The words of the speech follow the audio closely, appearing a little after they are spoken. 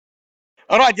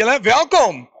Alright, julle,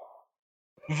 welkom.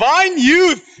 Vine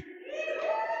Youth.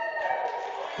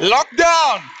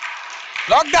 Lockdown.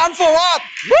 Lockdown for what?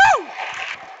 Woo!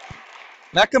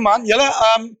 Lekker man. Julle,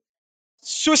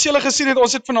 soos julle gesien het,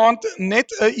 ons het vanaand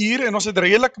net 'n uur en ons het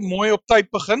redelik mooi op tyd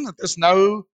begin. Dit is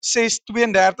nou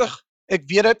 6:32. Ek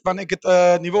weet dit want ek het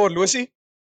 'n nuwe horlosie.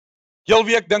 Heel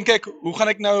week dink ek, hoe gaan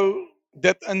ek nou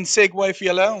dit in segue vir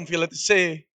julle om vir julle te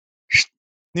sê,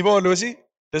 nuwe horlosie?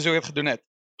 Dis hoe ek het gedoen het.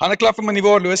 Gaan ek klap vir my nuwe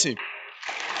horlosie.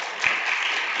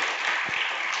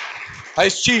 Hy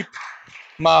is cheap,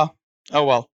 maar oh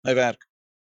well, hy werk.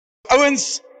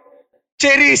 Ouens,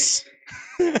 cherries.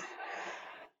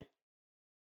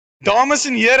 Dames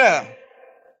en here,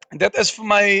 dit is vir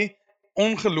my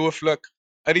ongelooflik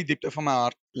uit die diepte van my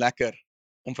hart lekker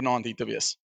om vanaand hier te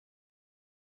wees.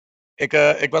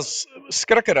 Ek was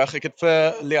skrikkerig. Ek het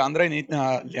vir Leandri net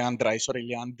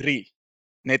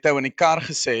nou in die kar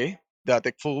gesê dat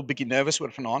ek voel 'n bietjie nervous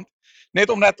oor vanaand. Net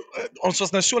omdat ons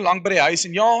was nou so lank by die huis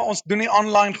en ja, ons doen nie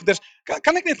online goeders.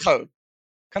 Kan ek net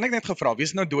gou vra,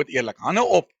 wees nou dood eerlik. Hande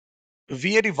op.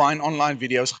 Wie het die Vine online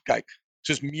video's gekyk?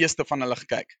 Soos meeste van hulle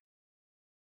gekyk.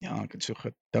 Ja, ek het so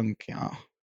gedink, ja.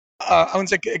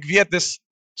 Ouens, ek weet dis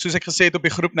soos ek gesê het op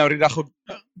die groep nou die dag ook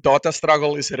data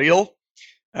struggle is real.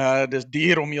 Dis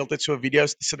duur om heeltyd so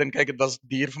video's te sit en kyk. Dit was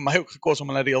duur vir my ook gekos om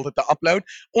hulle die hele tyd te upload.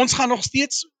 Ons gaan nog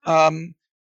steeds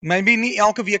maybe nie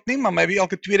elke week nie, maar maybe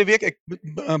elke tweede week. Ek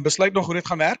besluit nog hoe dit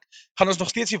gaan werk. Gaan ons nog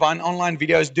steeds die Vine online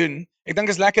video's doen. Ek dink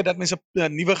is lekker dat mense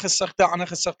nuwe gesigte, ander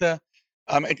gesigte.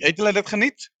 Ek het hulle dit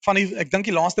geniet. Ek dink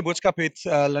die laaste boodskap het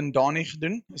Lindani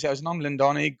gedoen. Is sy naam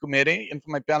Lindani Gumede, een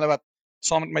van my pelle wat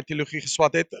saam met my teologie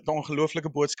geswat het. 'n Ongelooflike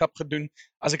boodskap gedoen.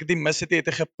 As ek dit nie mis het, het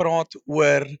hy gepraat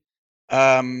oor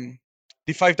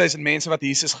die 5000 mense wat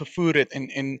Jesus gevoer het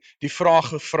en die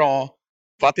vraag gevra,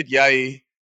 wat het jy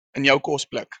in jou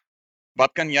kosblik?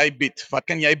 Wat kan jy bied? Wat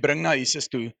kan jy bring na Jesus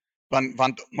toe? Want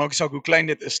maak nie saak hoe klein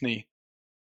dit is nie.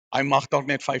 Hy mag dalk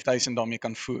net 5000 daarmee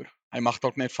kan voer. Hy mag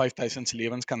dalk net 5000 se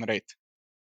lewens kan red.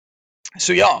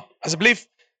 So ja, asseblief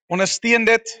ondersteun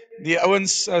dit. Die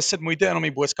ouens sit moeite in om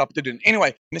die boodskap te doen.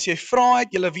 Anyway, en as jy vra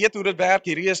het, julle weet hoe dit werk.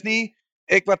 Hierdie is nie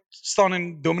ek wat staan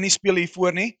en dominee speel hier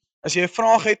voor nie. As jy 'n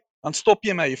vraag het, dan stop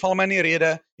jy my. Jy val my in die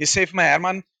rede. Jy sê vir my,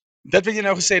 Herman, dit wat jy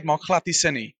nou gesê het maak glad nie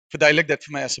sin nie. Verduidelik dit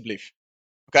vir my asseblief.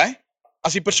 Okay?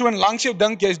 As die persoon langs jou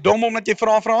dink jy's dom omdat jy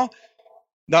vra,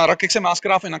 dan ruk ek sy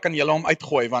masker af en dan kan jy hom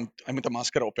uitgooi want hy moet 'n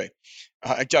masker op hê.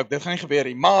 Ek joke, dit gaan nie gebeur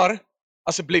nie, maar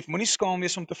asseblief moenie skaam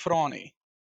wees om te vra nie.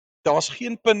 Daar's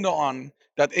geen punt daaraan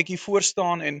dat ek hier voor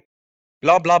staan en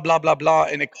bla bla bla bla bla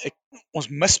en ons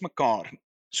mis mekaar.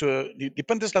 So die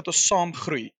punt is dat ons saam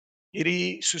groei.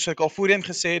 Hierdie, soos ek al voorheen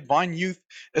gesê het, Vine Youth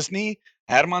is nie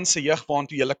Herman se jeug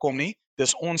waartoe julle kom nie,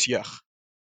 dis ons jeug.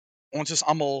 Ons is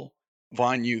almal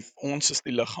Vine Youth, ons is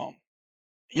die liggaam.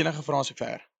 Enige vrae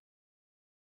sover?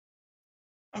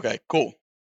 Okay, cool.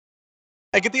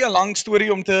 Ek het nie 'n lang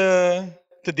storie om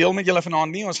te deel met julle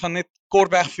vanaand nie. Ons gaan net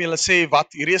kortweg vir julle sê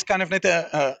wat hierdie is kind of net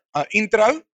 'n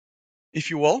intro, if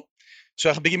you will. So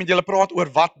ek gaan 'n bietjie met julle praat oor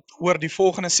wat oor die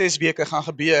volgende 6 weke gaan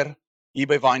gebeur hier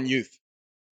by Vine Youth.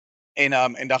 En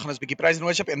dan gaan ons 'n bietjie praise and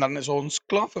worship en dan is ons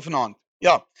klaar vir vanaand.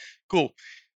 Ja, cool.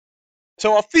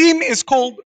 So our theme is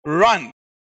called Run.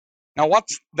 Now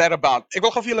what's that about? Ek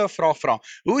wil gou vir julle 'n vraag vra.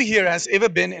 Who here has ever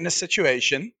been in a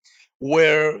situation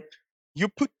where you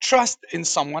put trust in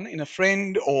someone, in a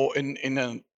friend or in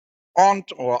an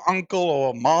aunt or uncle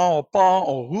or ma or pa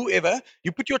or whoever,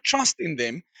 you put your trust in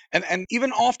them and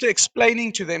even after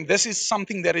explaining to them this is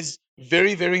something that is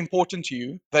very, very important to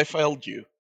you, they failed you.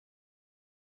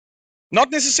 Not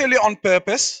necessarily on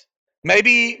purpose.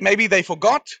 Maybe they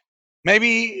forgot.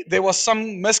 Maybe there was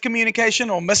some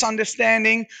miscommunication or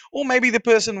misunderstanding, or maybe the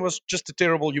person was just a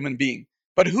terrible human being.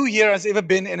 But who here has ever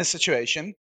been in a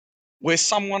situation where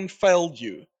someone failed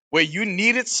you, where you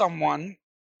needed someone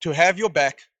to have your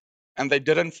back and they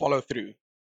didn't follow through?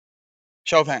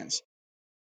 Show of hands.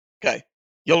 Okay.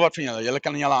 Heel wat van julle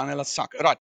kan in julle hande laat sak.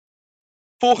 Right.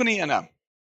 Volgende ene.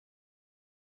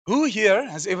 Who here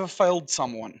has ever failed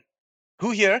someone?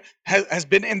 Who here has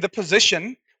been in the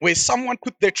position where someone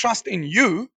put their trust in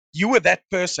you, you were that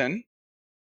person,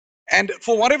 and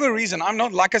for whatever reason,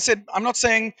 like I said, I'm not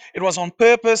saying it was on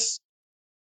purpose,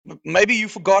 maybe you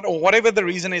forgot or whatever the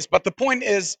reason is, but the point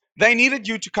is they needed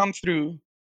you to come through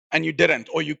and you didn't,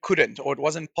 or you couldn't, or it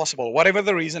wasn't possible. Whatever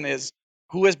the reason is,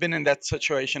 who has been in that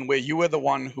situation where you were the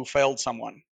one who failed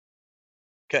someone?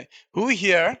 Okay, who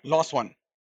here, last one,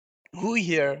 who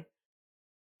here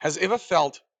has ever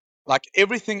felt like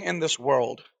everything in this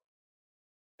world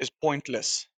is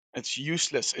pointless, it's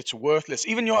useless, it's worthless,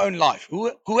 even your own life?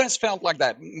 Who has felt like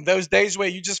that? Those days where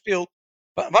you just feel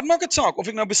Wat maak dit saak of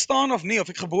ek nou bestaan of nie, of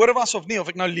ek gebore was of nie, of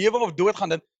ek nou lewe of dood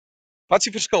gaan, wat is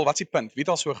die verskil? Wat is die punt? Wie het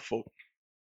al so gevoel?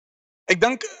 Ek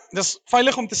dink dis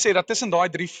veilig om te sê dat tussen daai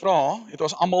 3 vrae het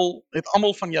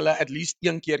almal van julle at least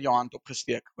een keer jou hand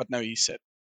opgesteek wat nou hier sit.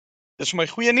 Dis vir my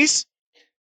goeie nuus.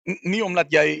 Nie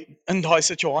omdat jy in daai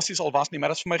situasies al was nie,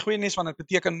 maar dit is vir my goeie nuus want dit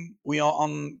beteken we are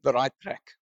on the right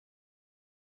track.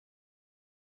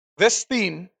 This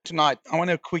theme tonight, I want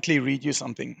to quickly read you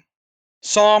something.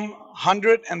 Psalm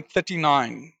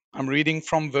 139. I'm reading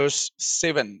from verse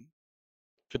 7.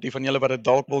 Vir die van julle wat dit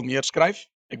dalk wil neerskryf.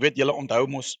 Ek weet julle onthou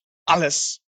mos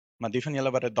alles, maar die van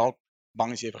julle wat dit dalk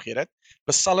bang is jy vergeet dit.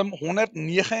 Psalm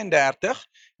 139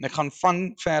 en ek gaan van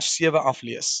vers 7 af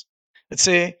lees. Dit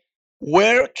sê,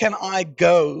 where can I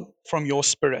go from your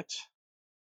spirit?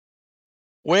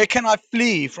 Where can I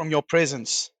flee from your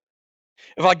presence?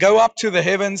 If I go up to the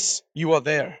heavens, you are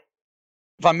there.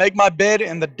 If I make my bed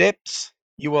in the depths,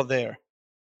 you are there.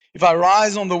 If I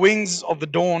rise on the wings of the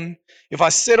dawn, if I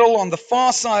settle on the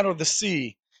far side of the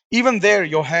sea, even there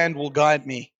your hand will guide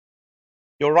me.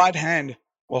 Your right hand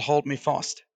will hold me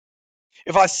fast.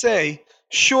 If I say,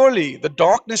 surely the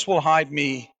darkness will hide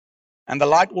me, and the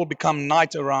light will become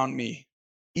night around me,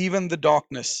 even the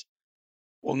darkness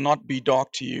will not be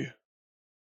dark to you.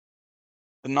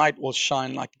 The night will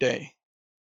shine like day,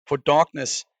 for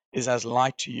darkness is as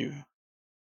light to you.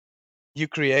 You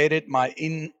created my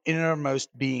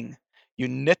innermost being. You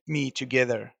knit me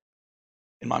together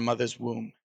in my mother's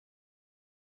womb.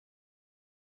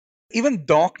 Even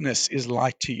darkness is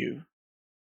light to you.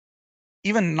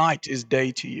 Even night is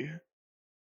day to you.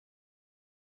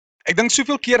 Ek dink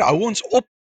soveel keer hou ons op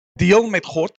deel met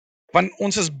God, want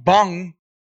ons is bang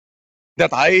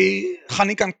dat hy gaan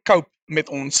nie kan cope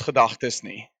met ons gedagtes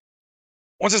nie.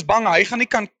 Ons is bang hy gaan nie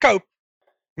kan cope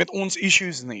met ons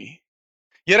issues nie.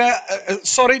 Here,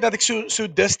 sorry dat ek so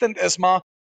distant is, maar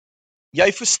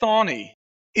jy verstaan nie.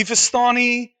 Jy verstaan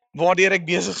nie waardeur ek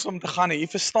besig is om te gaan nie.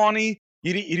 Jy verstaan nie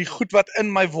hierdie goed wat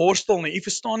in my worstel nie. Jy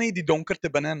verstaan nie die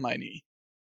donkerte binne in my nie.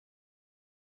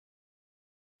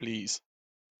 Please.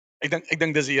 Ek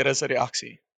dink dis die Here se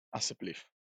reaksie, asseblief.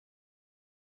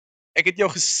 Ek het jou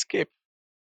geskep.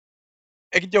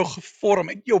 Ek het jou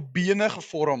gevorm, ek het jou bene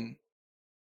gevorm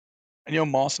in jou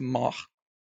ma se maag.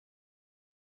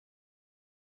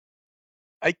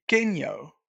 Hy ken jou.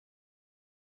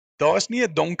 Daar is nie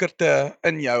 'n donkerte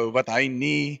in jou wat hy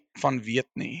nie van weet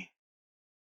nie.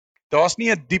 Daar's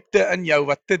nie 'n diepte in jou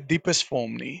wat te diep is vir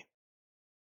hom nie.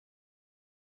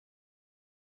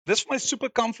 Dis vir my super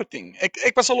comforting.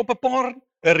 Ek was al op 'n paar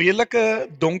redelike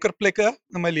donker plekke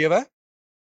in my lewe.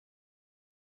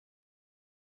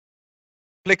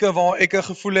 Plekke waar ek 'n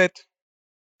gevoel het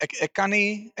ek kan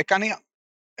nie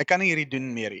hierdie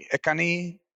doen meer nie.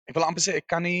 Ek wil amper sê ek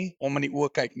kan nie hom in die oë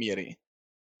kyk meer nie.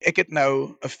 Ek het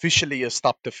nou officially 'n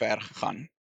stap te ver gegaan.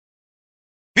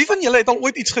 Wie van julle het al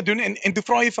ooit iets gedoen en toe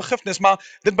vra jy vergifnis, maar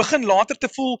dit begin later te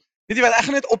voel, weet jy wat, ek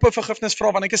gaan net op 'n vergifnis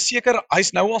vra want ek is seker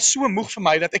hy's nou al so moeg vir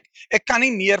my dat ek kan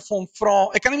nie meer vir hom vra.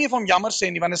 Ek kan nie meer vir hom jammer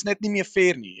sê nie want dit is net nie meer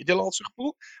fair nie. Het jy al so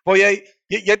gevoel waar jy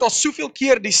het al soveel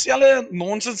keer dieselfde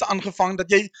nonsens aangevang dat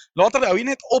jy later hou jy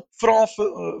net op vra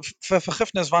vir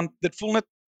vergifnis want dit voel net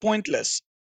pointless.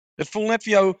 Dit voel net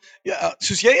vir jou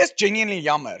soos jy is genuinely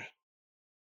jammer.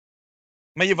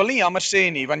 Maar jy wil nie jammer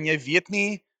sê nie want jy weet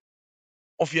nie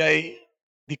of jy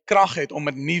die krag het om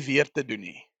dit nie weer te doen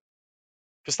nie.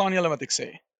 Verstaan julle wat ek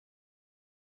sê?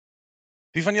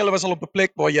 Wie van julle was al op 'n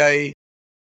plek waar jy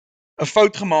 'n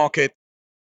fout gemaak het,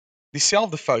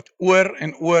 dieselfde fout oor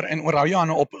en oor en oor, hou jou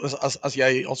hande op as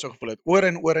jy al so gevoel het, oor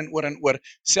en oor en oor en oor,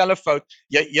 selfe fout,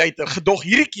 jy het gedog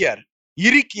hierdie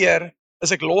keer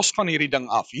is ek los van hierdie ding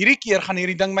af. Hierdie keer gaan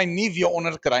hierdie ding my nie weer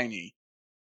onderkry nie.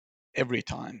 Every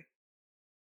time.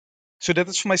 So dit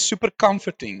is vir my super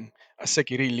comforting as ek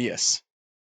hierdie lees.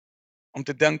 Om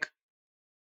te dink,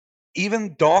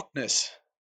 even darkness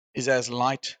is as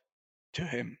light to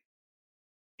him.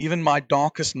 Even my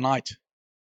darkest night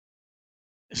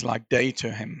is like day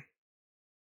to him.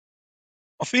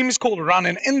 Our theme is called Run,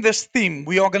 and in this theme,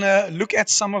 we are going to look at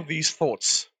some of these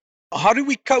thoughts. How do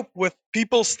we cope with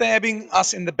people stabbing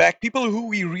us in the back, people who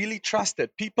we really trusted,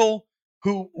 people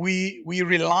who we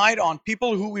relied on,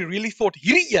 people who we really thought,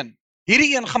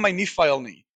 hierdie een gaan my nie fail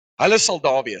nie. Hulle sal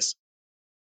daar wees.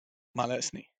 Maar hulle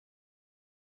is nie.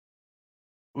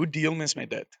 Hoe deel mens met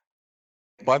dit?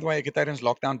 By the way, ek het tydens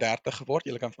lockdown 30 geword.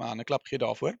 Julle kan vir my 'n hande klap gee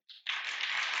daarvoor.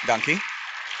 Dankie.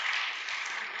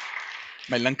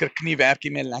 My linkerknie werk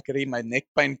nie meer lekker nie, my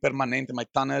nekpyn permanent en my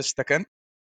tande is stikkend.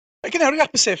 Ek het nou reg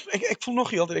besef, ek voel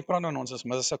nog heeltyd, ek praat nou nonsens,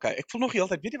 maar dis okay. Ek voel nog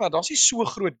heeltyd, weet jy wat, daar's nie so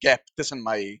groot gap tussen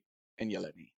my en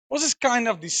julle nie. Ons is kind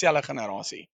of dieselfde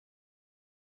generasie.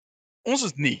 Ons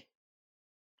is nie.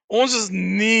 Ons is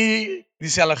nie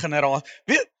dieselfde generasie.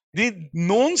 Weet, die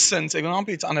nonsens, ek wil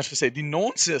amper iets anders gesê, die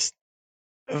nonsens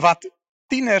wat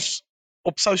tieners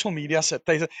op social media sit.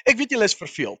 Ek weet julle is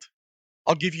verveeld.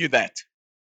 I'll give you that.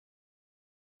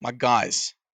 Maar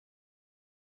guys,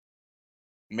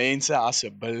 mense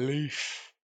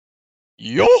asseblief.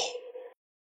 Joh!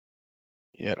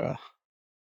 Here,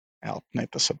 help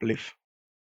net asseblief.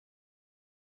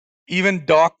 Even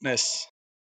darkness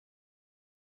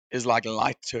is like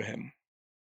light to him.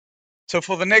 So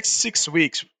for the next 6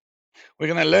 weeks, we're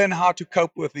going to learn how to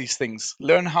cope with these things.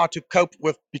 Learn how to cope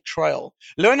with betrayal.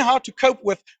 Learn how to cope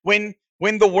with when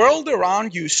the world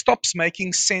around you stops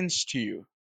making sense to you.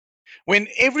 When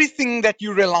everything that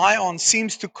you rely on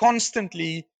seems to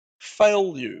constantly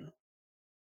fail you.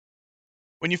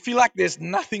 When you feel like there's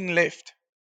nothing left,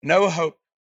 no hope,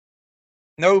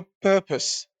 no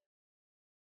purpose.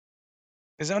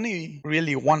 There's only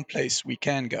really one place we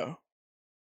can go.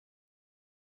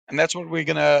 And that's what we're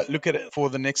going to look at for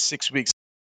the next 6 weeks.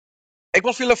 Ek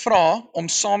wil vir julle vra om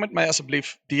saam met my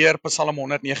asseblief deur Psalm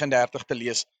 139 te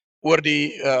lees oor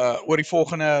die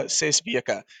volgende 6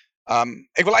 weke.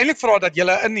 Ek wil eintlik vra dat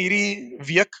julle in hierdie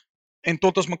week en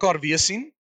tot ons mekaar weer sien,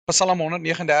 Psalm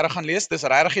 139 gaan lees. Dis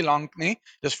regtig nie lank nie.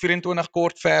 Dis 24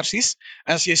 kort versies.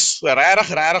 En as jy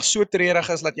regtig so treurig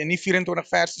is dat jy nie 24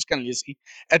 versies kan lees nie,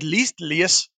 at least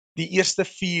lees die eerste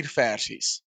 4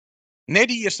 versies. Net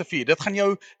die eerste 4. Dit gaan jou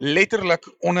letterlik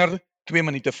onder 2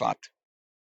 minute vat.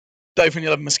 Party van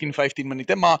julle miskien 15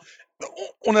 minute, maar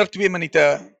onder 2 minute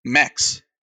max.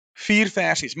 4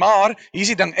 versies. Maar hier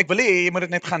is die ding, ek wil hê jy moet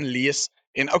dit net gaan lees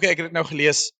en okay, ek het dit nou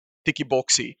gelees, tikkie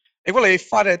boksie. Ek wil hê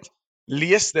vat dit,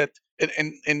 lees dit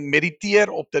en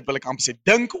mediteer op dit, wil ek amper sê.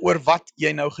 Dink oor wat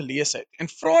jy nou gelees het en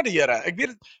vra die Here. Ek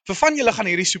weet vir van julle gaan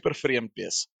hierdie super vreemd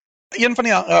wees. Een van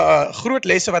die groot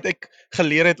lesse wat ek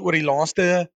geleer het oor die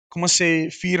laaste, kom ons sê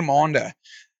 4 maande,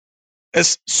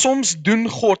 is soms doen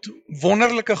God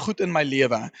wonderlike goed in my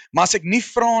lewe, maar as ek nie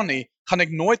vra nie, gaan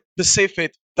ek nooit besef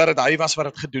het dat dit hy was wat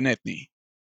dit gedoen het nie.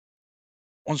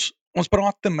 Ons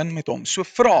praat te min met hom. So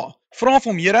vra vir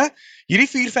hom, Here, hierdie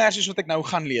 4 versies wat ek nou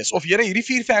gaan lees, of Here, hierdie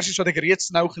 4 versies wat ek reeds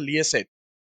nou gelees het,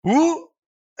 hoe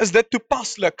is dit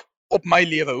toepaslik op my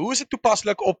lewe? Hoe is dit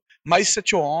toepaslik op my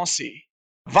situasie?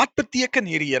 Wat beteken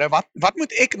hierdie, Here? Wat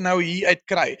moet ek nou hier uit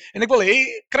kry? En ek wil hê,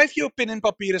 skryf jou pen en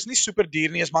papier, is nie super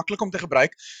duur nie, is maklik om te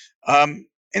gebruik.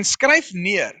 En skryf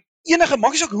neer.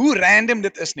 Maak nie saak hoe random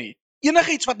dit is nie.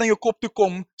 Enige iets wat na jou kop toe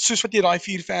kom, soos wat jy daai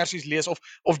 4 versies lees of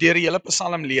deur die hele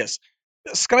Psalm lees.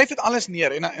 Skryf dit alles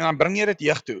neer en dan bring jy dit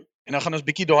jeug toe. En dan gaan ons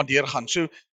bietjie daardeur gaan. So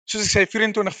soos ek sê,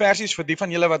 24 versies vir die van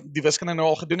julle wat die wiskunde nou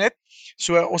al gedoen het.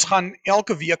 So ons gaan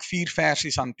elke week 4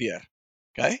 versies hanteer.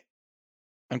 Okay?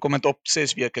 En kom dit op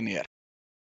 6 weke neer.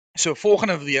 So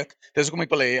volgende week, dis hoekom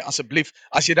ek wil hê asseblief,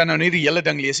 as jy dan nou nie die hele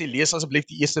ding lees nie, lees asseblief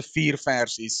die eerste 4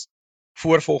 versies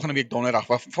voor volgende week donderdag.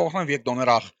 Volgende week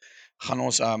donderdag gaan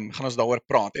ons daaroor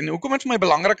praat. En hoekom dit vir my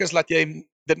belangrik is dat jy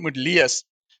dit moet lees.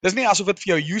 Dis nie asof dit vir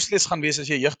jou useless gaan wees as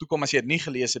jy jeug toe kom as jy dit nie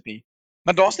gelees het nie.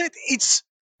 Maar daar's net iets,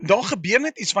 daar gebeur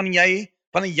net iets wanneer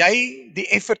jy die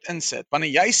effort insit.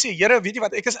 Wanneer jy sê, Here, weet jy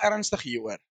wat, ek is ernstig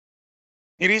hieroor.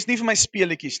 Hierdie is nie vir my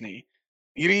speletjies nie.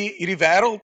 Hierdie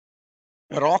wêreld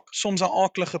raak soms 'n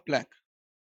aaklige plek.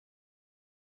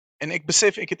 En ek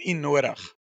besef ek het U nodig.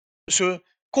 So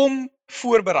kom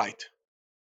voorbereid.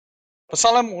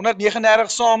 Psalm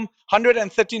 139 saam,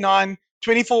 139,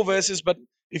 24 verses, but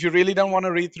if you really don't want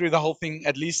to read through the whole thing,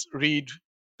 at least read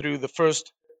through the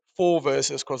first 4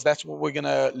 verses, because that's what we're going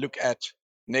to look at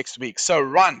next week. So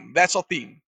run, that's our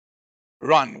theme.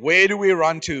 Run. Where do we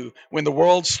run to when the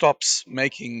world stops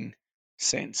making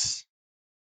sense?